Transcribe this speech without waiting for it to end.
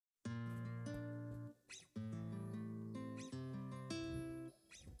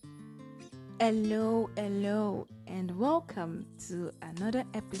Hello, and welcome to another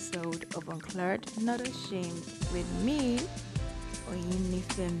episode of Uncleared Not Ashamed with me,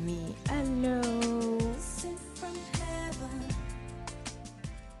 Oyinifemi. Hello.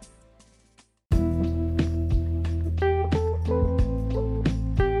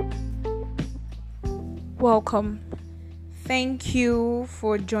 Welcome. Thank you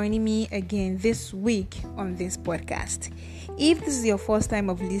for joining me again this week on this podcast. If this is your first time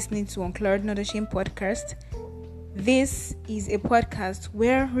of listening to Uncleared Not Ashamed podcast, this is a podcast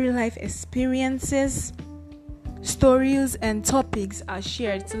where real life experiences, stories, and topics are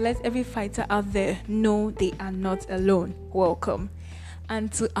shared to let every fighter out there know they are not alone. Welcome.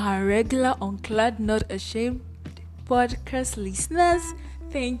 And to our regular Uncleared Not Ashamed podcast listeners,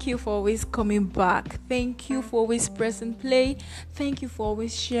 thank you for always coming back. Thank you for always pressing play. Thank you for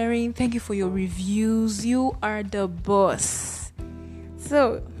always sharing. Thank you for your reviews. You are the boss.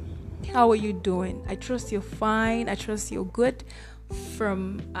 So, how are you doing? I trust you're fine. I trust you're good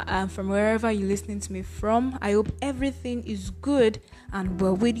from wherever you're listening to me from. I hope everything is good and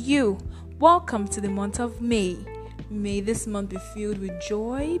well with you. Welcome to the month of May. May this month be filled with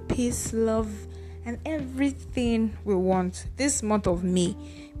joy, peace, love, and everything we want. This month of May,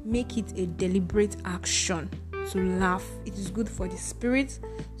 make it a deliberate action to laugh. It is good for the spirit,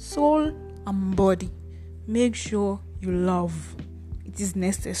 soul, and body. Make sure you love. It is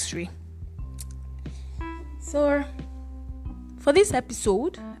necessary. So, for this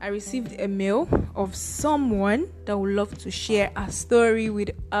episode, I received a mail of someone that would love to share a story with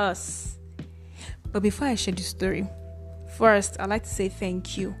us. But before I share the story, first, I'd like to say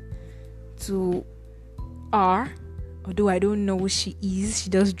thank you to R, although I don't know who she is. She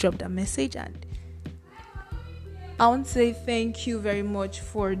just dropped a message, and I want to say thank you very much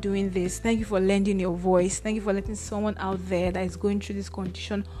for doing this. Thank you for lending your voice. Thank you for letting someone out there that is going through this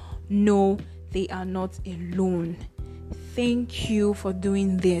condition know they are not alone. Thank you for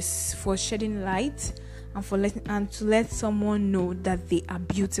doing this, for shedding light, and to let someone know that they are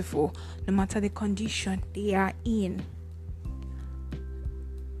beautiful no matter the condition they are in.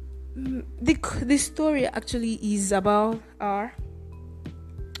 The story actually is about her.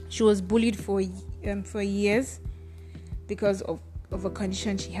 She was bullied for years because of a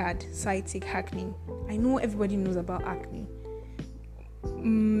condition she had, sciatic acne. I know everybody knows about acne.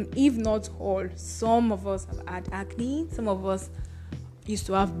 If not all, some of us have had acne. Some of us used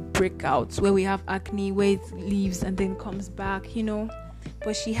to have breakouts where we have acne, where it leaves and then comes back,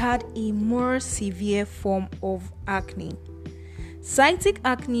 But she had a more severe form of acne. Sciatic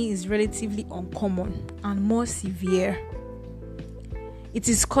acne is relatively uncommon and more severe. It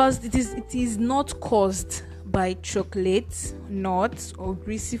is not caused by chocolate, nuts, or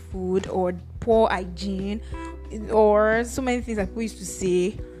greasy food, or poor hygiene, or so many things that people used to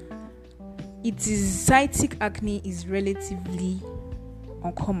say. Sciatic acne is relatively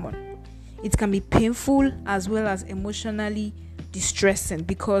uncommon. It can be painful as well as emotionally distressing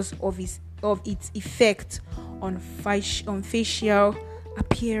because of its effect on facial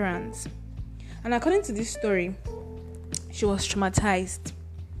appearance. And according to this story, she was traumatized.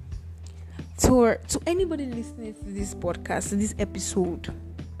 To anybody listening to this podcast, to this episode,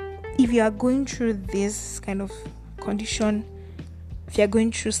 if you are going through this kind of condition, if you are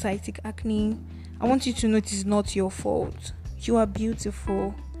going through sciatic acne, I want you to know it is not your fault. You are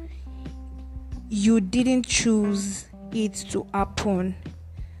beautiful. You didn't choose it to happen.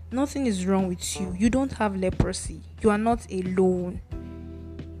 Nothing is wrong with you. You don't have leprosy. You are not alone.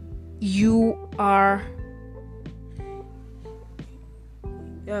 You are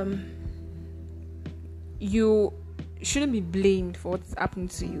you shouldn't be blamed for what's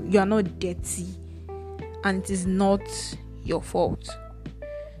happened to you. You are not dirty, and it is not your fault.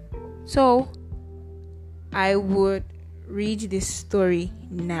 So I would read this story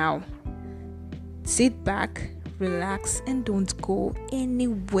now. Sit back, relax, and don't go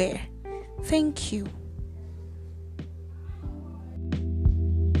anywhere. Thank you.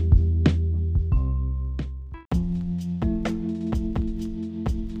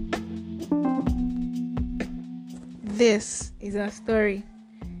 This is our story.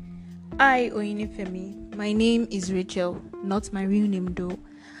 I, Oyinifemi. My name is Rachel, not my real name though.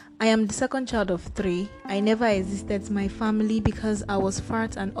 I am the second child of 3. I never existed in my family because I was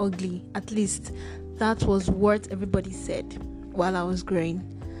fat and ugly. At least that was what everybody said while I was growing.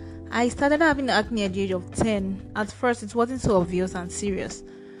 I started having acne at the age of 10. At first, it wasn't so obvious and serious.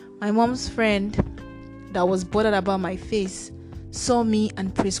 My mom's friend that was bothered about my face saw me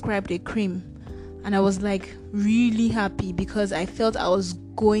and prescribed a cream. And I was like really happy because I felt I was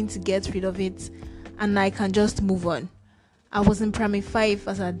going to get rid of it and I can just move on. I was in primary 5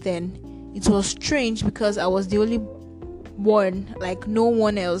 as at then. It was strange because I was the only one, like no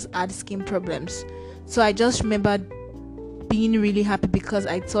one else had skin problems. So I just remember being really happy because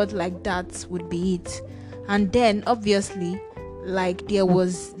I thought like that would be it. And then obviously, like, there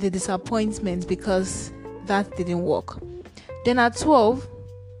was the disappointment because that didn't work. Then at 12,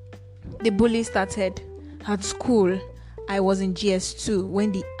 the bully started. At school, I was in GS2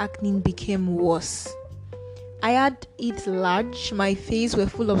 when the acne became worse. I had it large, my face were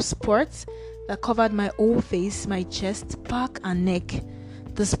full of spots that covered my whole face, my chest, back and neck.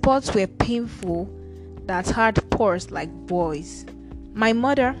 The spots were painful, that had pores like boys. My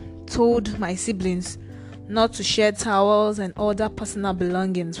mother told my siblings not to share towels and other personal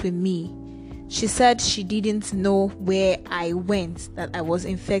belongings with me. She said she didn't know where I went that I was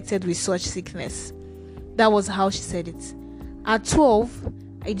infected with such sickness. That was how she said it. At 12,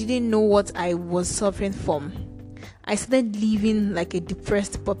 I didn't know what I was suffering from. I started living like a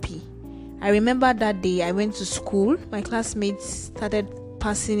depressed puppy. I remember that day I went to school. My classmates started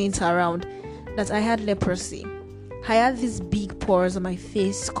passing it around that I had leprosy. I had these big pores on my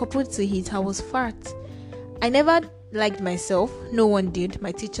face. Coupled to it, I was fat. I never liked myself. No one did.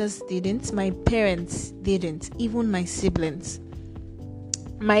 My teachers didn't. My parents didn't. Even my siblings.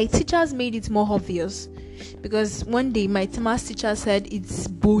 My teachers made it more obvious because one day my maths teacher said it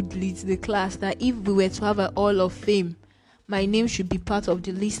boldly to the class that if we were to have a Hall of Fame, my name should be part of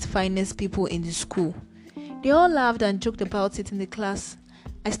the least finest people in the school. They all laughed and joked about it in the class.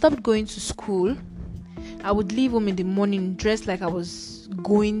 I stopped going to school. I would leave home in the morning dressed like I was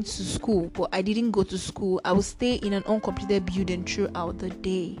going to school, but I didn't go to school. I would stay in an uncompleted building throughout the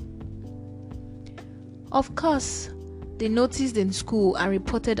day. Of course, they noticed in school and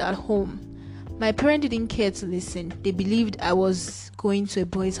reported at home. My parents didn't care to listen. They believed I was going to a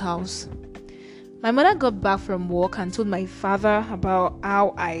boy's house. My mother got back from work and told my father about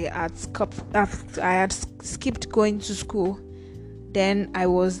how I had skipped going to school. Then I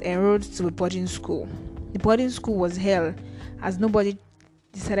was enrolled to a boarding school. The boarding school was hell, as nobody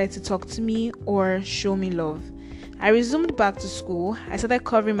decided to talk to me or show me love. I resumed back to school. I started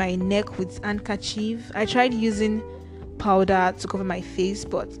covering my neck with handkerchief. I tried using powder to cover my face,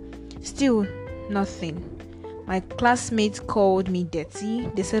 but still nothing. My classmates called me dirty.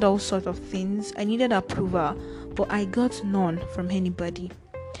 They said all sorts of things. I needed approval, but I got none from anybody.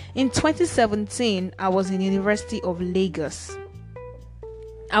 In 2017, I was in University of Lagos.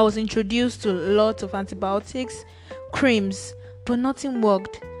 I was introduced to lots of antibiotics, creams, but nothing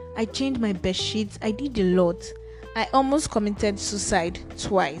worked. I changed my bed sheets. I did a lot. I almost committed suicide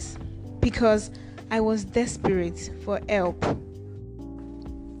twice because I was desperate for help.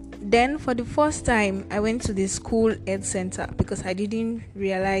 Then, for the first time, I went to the school health center because I didn't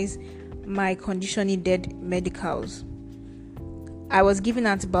realize my condition needed medicals. I was given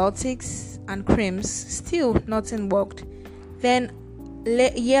antibiotics and creams. Still, nothing worked. Then,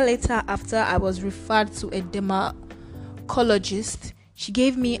 a year later, after I was referred to a dermatologist, she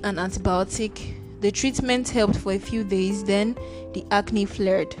gave me an antibiotic. The treatment helped for a few days. Then, the acne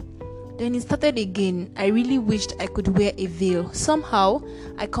flared. Then it started again. I really wished I could wear a veil. Somehow,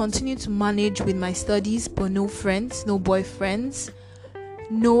 I continued to manage with my studies, but no friends, no boyfriends,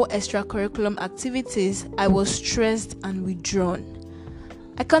 no extracurricular activities. I was stressed and withdrawn.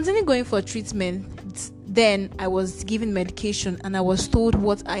 I continued going for treatment. Then I was given medication and I was told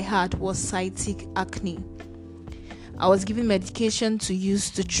what I had was sciatic acne. I was given medication to use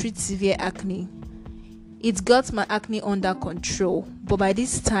to treat severe acne. It got my acne under control, but by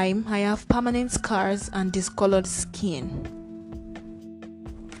this time, I have permanent scars and discolored skin.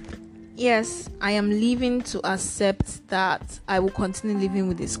 Yes, I am living to accept that I will continue living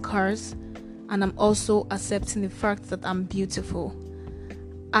with the scars, and I'm also accepting the fact that I'm beautiful.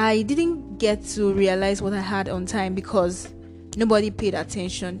 I didn't get to realize what I had on time because nobody paid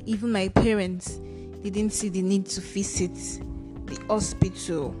attention. Even my parents didn't see the need to visit the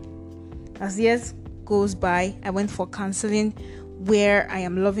hospital. As years goes by, I went for counseling where I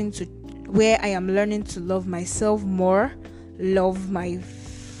am learning to love myself more, love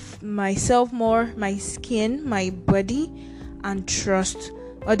myself more, my skin, my body, and trust.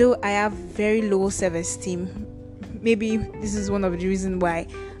 Although I have very low self-esteem, maybe this is one of the reasons why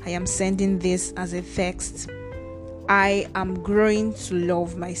I am sending this as a text. I am growing to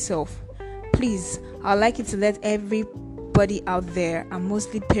love myself. Please, I'd like you to let everybody out there, and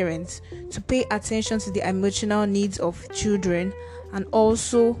mostly parents, to pay attention to the emotional needs of children and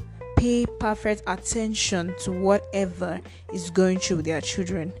also pay perfect attention to whatever is going through with their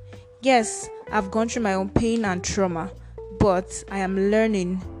children. Yes, I've gone through my own pain and trauma, but I am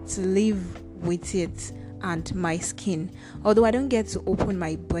learning to live with it and my skin. Although I don't get to open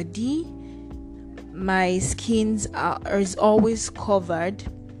my body, my is always covered,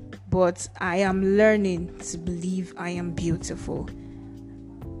 but I am learning to believe I am beautiful.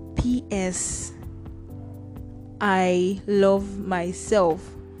 P.S. I love myself,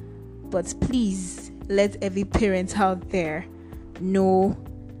 but please let every parent out there know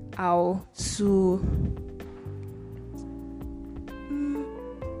how to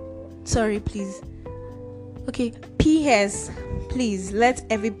P.S. Please let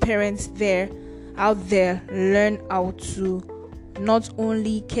every parent out there learn how to not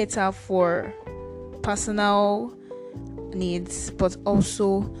only cater for personal needs but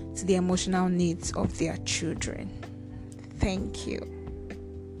also to the emotional needs of their children. Thank you.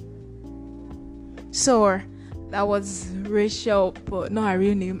 So that was Rachel, but not her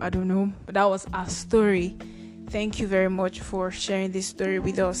real name, I don't know, but that was our story. Thank you very much for sharing this story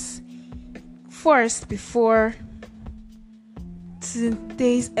with us. First, before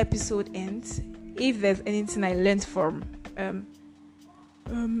today's episode ends, if there's anything I learned from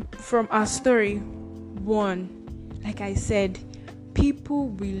our story, one, like I said, people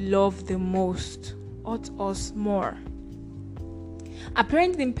we love the most hurt us more. Our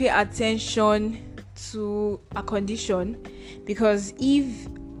parents didn't pay attention to a condition, because if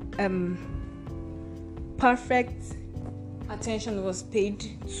perfect attention was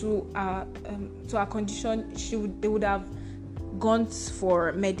paid to our condition, they would have gone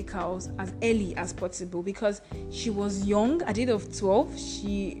for medicals as early as possible, because she was young at the age of 12.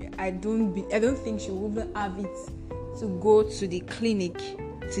 I don't think she would even have it to go to the clinic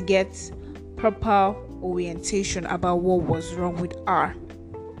to get proper orientation about what was wrong with her.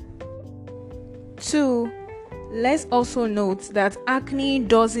 2, let's also note that acne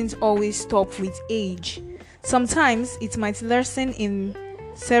doesn't always stop with age. Sometimes it might lessen in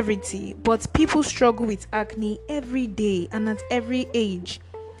severity, but people struggle with acne every day and at every age.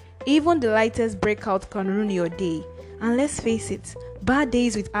 Even the lightest breakout can ruin your day. And let's face it, bad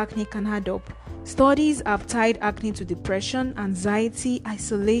days with acne can add up. Studies have tied acne to depression, anxiety,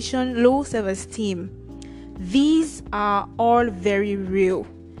 isolation, low self-esteem. These are all very real,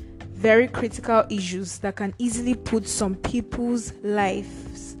 very critical issues that can easily put some people's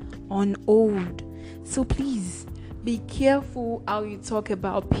lives on hold. So please, be careful how you talk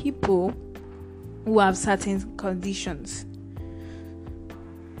about people who have certain conditions.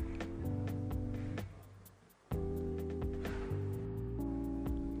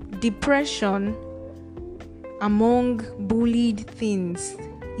 Depression among bullied teens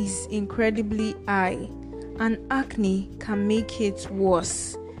is incredibly high, and acne can make it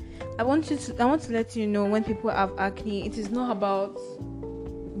worse. I want to let you know, when people have acne, it's not about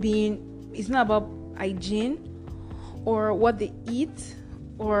hygiene or what they eat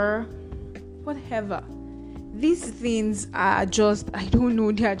or whatever. These things are just, I don't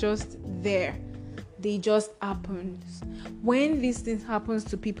know, they are just there. They just happen. When these things happens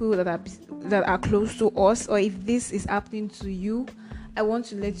to people that are close to us, or if this is happening to you, I want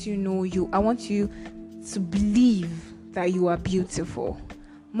to let you know I want you to believe that you are beautiful.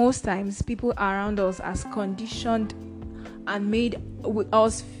 Most times people around us are conditioned and made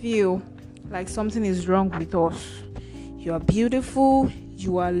us feel like something is wrong with us. You are beautiful,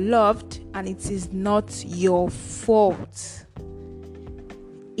 you are loved, and it is not your fault.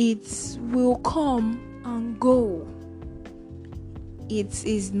 It will come and go. It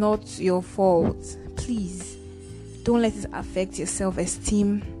is not your fault. Please, don't let it affect your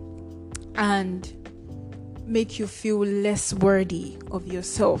self-esteem and make you feel less worthy of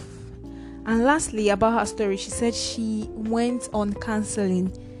yourself. And lastly, about her story, she said she went on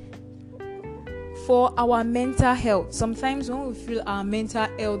counseling for our mental health. Sometimes when we feel our mental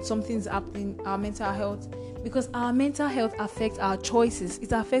health, something's happening, our mental health, because our mental health affects our choices.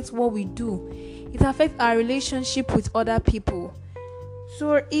 It affects what we do. It affects our relationship with other people.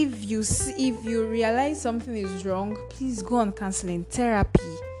 So if you realize something is wrong, please go on counseling,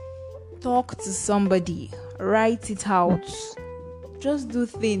 therapy. Talk to somebody. Write it out. Just do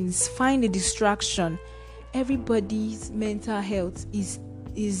things. Find a distraction. Everybody's mental health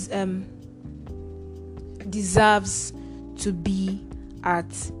deserves to be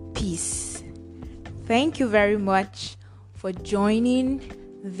at peace. Thank you very much for joining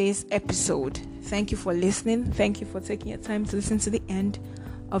this episode. Thank you for listening. Thank you for taking your time to listen to the end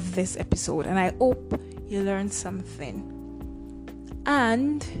of this episode. And I hope you learned something.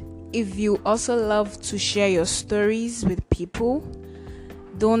 And if you also love to share your stories with people,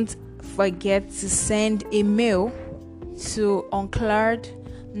 don't forget to send a mail to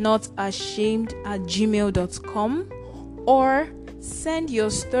unclardnotashamed@gmail.com or send your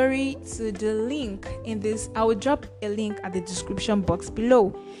story to the link in this. I will drop a link at the description box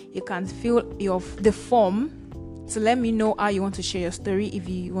below. You can fill the form to let me know how you want to share your story. If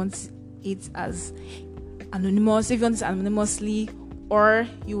you want it as anonymous, if you want it anonymously, or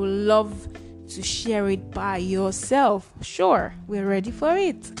you would love to share it by yourself. Sure, we're ready for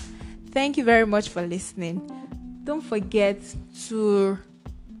it. Thank you very much for listening. Don't forget to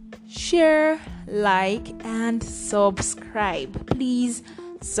share, like, and subscribe. Please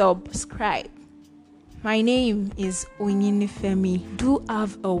subscribe. My name is Onyinifemi. Do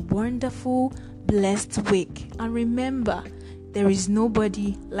have a wonderful, blessed week. And remember, there is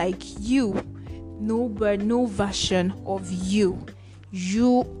nobody like you. No version of you.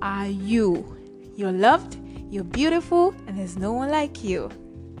 You are you. You're loved, you're beautiful, and there's no one like you.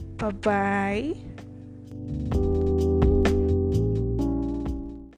 Bye-bye.